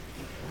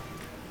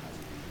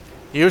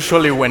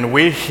Usually when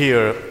we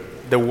hear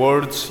the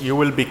words, you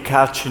will be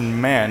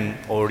catching men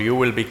or you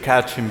will be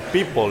catching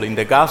people in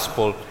the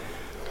gospel,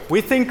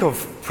 we think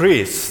of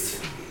priests.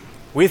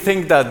 We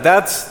think that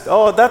that's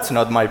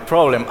not my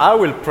problem. I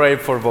will pray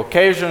for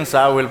vocations,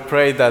 I will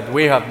pray that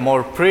we have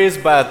more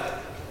priests,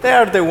 but they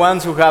are the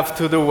ones who have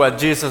to do what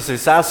Jesus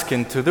is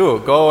asking to do.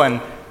 Go and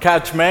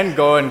catch men,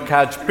 go and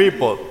catch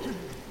people.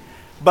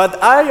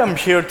 But I am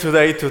here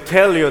today to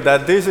tell you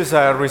that this is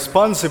a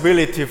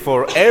responsibility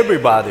for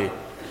everybody,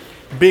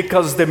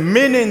 because the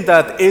meaning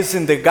that is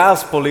in the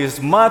gospel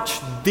is much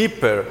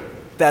deeper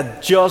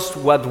than just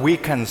what we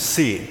can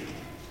see.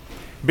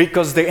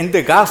 Because in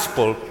the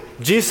gospel,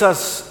 Jesus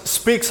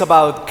speaks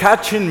about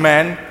catching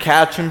men,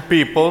 catching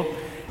people,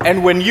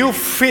 and when you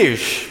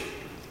fish,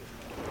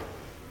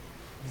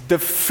 the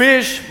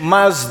fish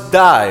must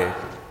die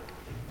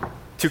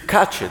to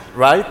catch it,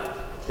 right?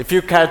 If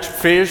you catch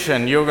fish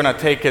and you're going to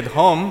take it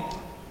home,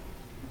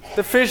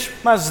 the fish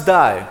must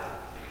die.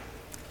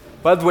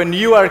 But when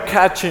you are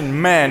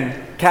catching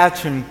men,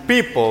 catching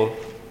people,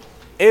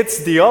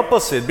 it's the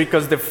opposite,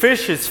 because the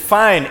fish is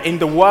fine in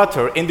the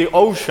water, in the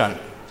ocean.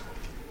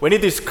 When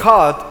it is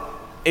caught,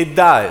 it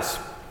dies.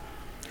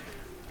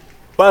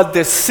 But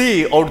the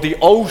sea or the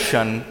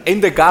ocean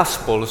in the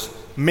Gospels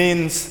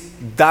means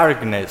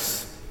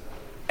darkness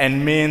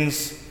and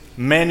means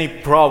many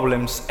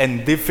problems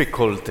and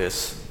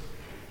difficulties.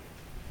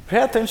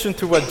 Pay attention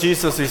to what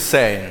Jesus is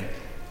saying.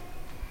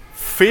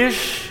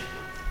 Fish,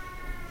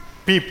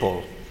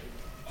 people.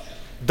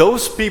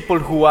 Those people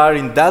who are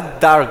in that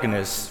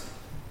darkness,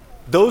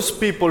 those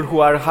people who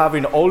are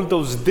having all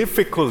those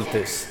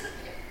difficulties,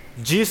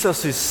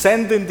 Jesus is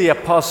sending the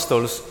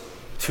apostles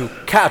to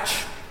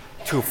catch,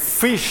 to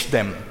fish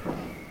them,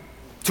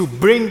 to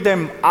bring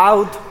them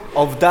out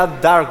of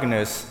that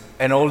darkness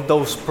and all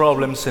those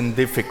problems and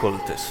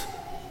difficulties.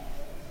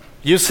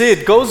 You see,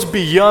 it goes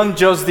beyond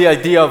just the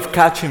idea of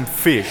catching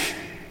fish.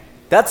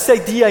 That's the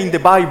idea in the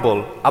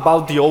Bible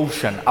about the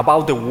ocean,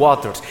 about the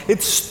waters.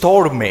 It's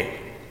stormy.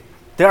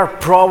 There are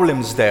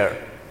problems there.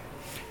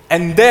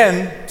 And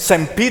then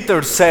St.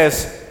 Peter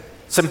says,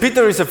 St.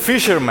 Peter is a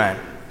fisherman.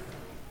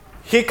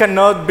 He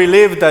cannot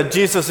believe that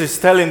Jesus is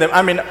telling them,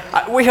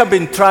 we have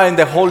been trying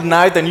the whole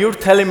night and you're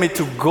telling me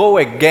to go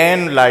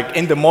again, like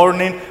in the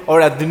morning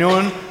or at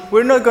noon.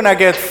 We're not going to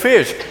get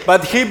fish.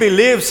 But he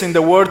believes in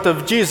the word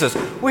of Jesus.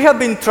 We have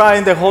been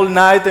trying the whole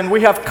night and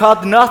we have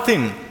caught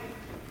nothing.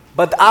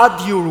 But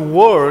at your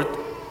word,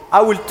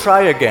 I will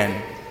try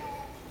again.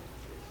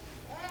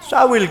 So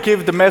I will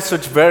give the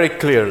message very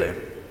clearly.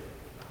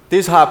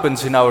 This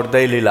happens in our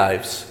daily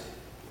lives.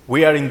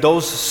 We are in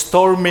those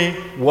stormy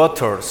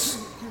waters,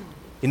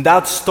 in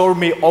that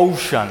stormy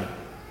ocean,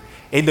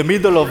 in the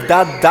middle of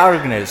that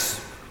darkness,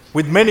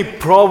 with many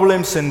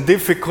problems and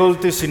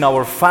difficulties in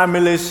our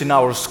families, in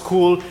our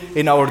school,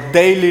 in our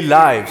daily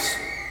lives.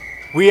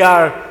 We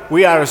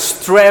are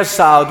stressed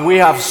out, we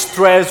have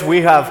stress,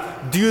 we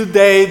have due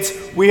dates,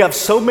 we have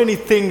so many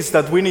things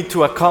that we need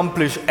to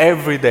accomplish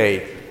every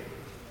day.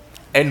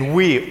 And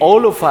we,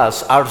 all of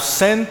us, are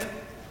sent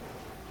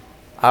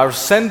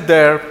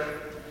there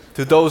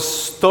to those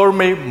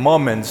stormy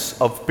moments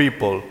of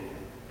people,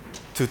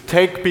 to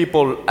take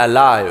people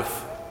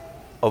alive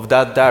of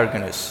that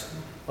darkness,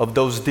 of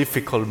those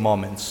difficult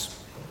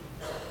moments.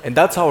 And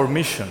that's our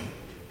mission,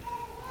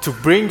 to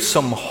bring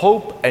some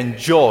hope and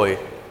joy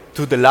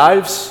to the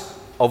lives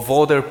of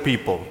other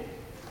people.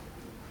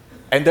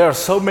 And there are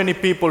so many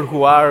people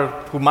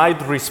who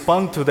might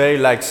respond today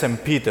like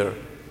St. Peter.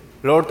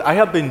 Lord, I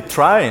have been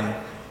trying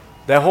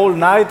the whole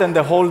night and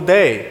the whole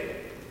day.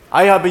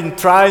 I have been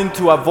trying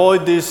to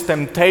avoid these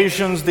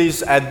temptations,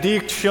 these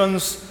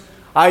addictions.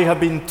 I have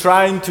been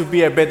trying to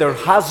be a better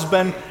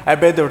husband, a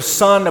better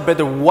son, a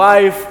better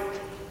wife,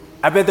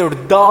 a better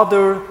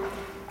daughter,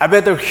 a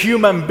better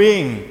human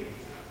being.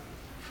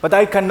 But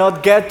I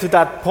cannot get to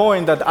that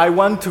point that I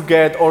want to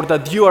get, or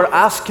that you are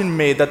asking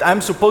me that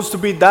I'm supposed to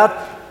be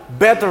that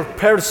better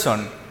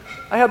person.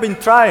 I have been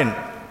trying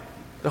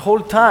the whole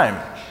time.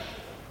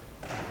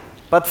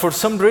 But for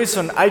some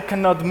reason, I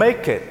cannot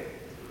make it.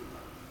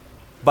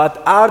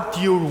 But at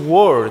your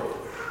word,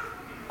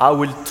 I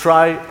will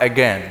try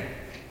again.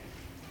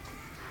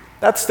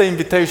 That's the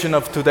invitation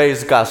of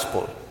today's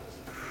gospel.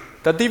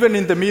 That even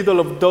in the middle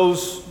of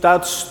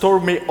that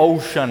stormy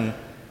ocean,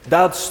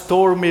 that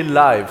stormy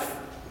life,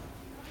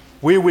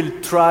 we will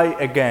try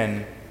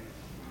again.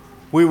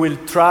 We will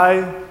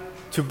try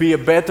to be a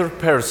better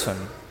person.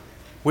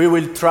 We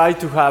will try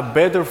to have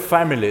better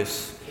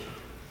families.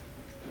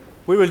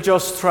 We will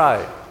just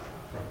try,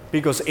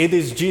 because it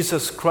is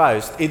Jesus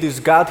Christ, it is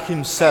God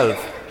Himself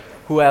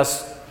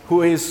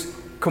who is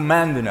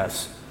commanding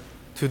us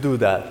to do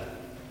that.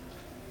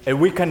 And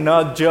we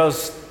cannot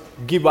just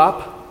give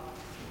up,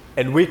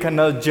 and we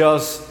cannot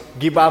just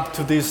give up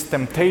to these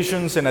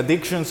temptations and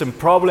addictions and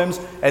problems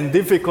and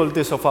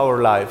difficulties of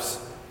our lives.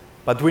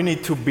 But we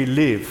need to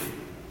believe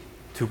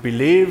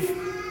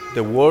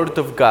the Word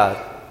of God,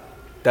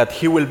 that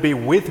He will be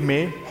with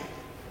me,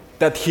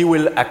 that He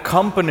will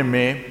accompany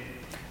me,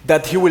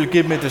 that He will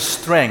give me the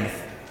strength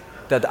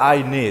that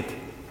I need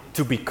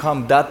to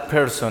become that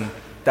person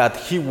that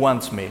He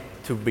wants me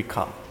to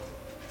become.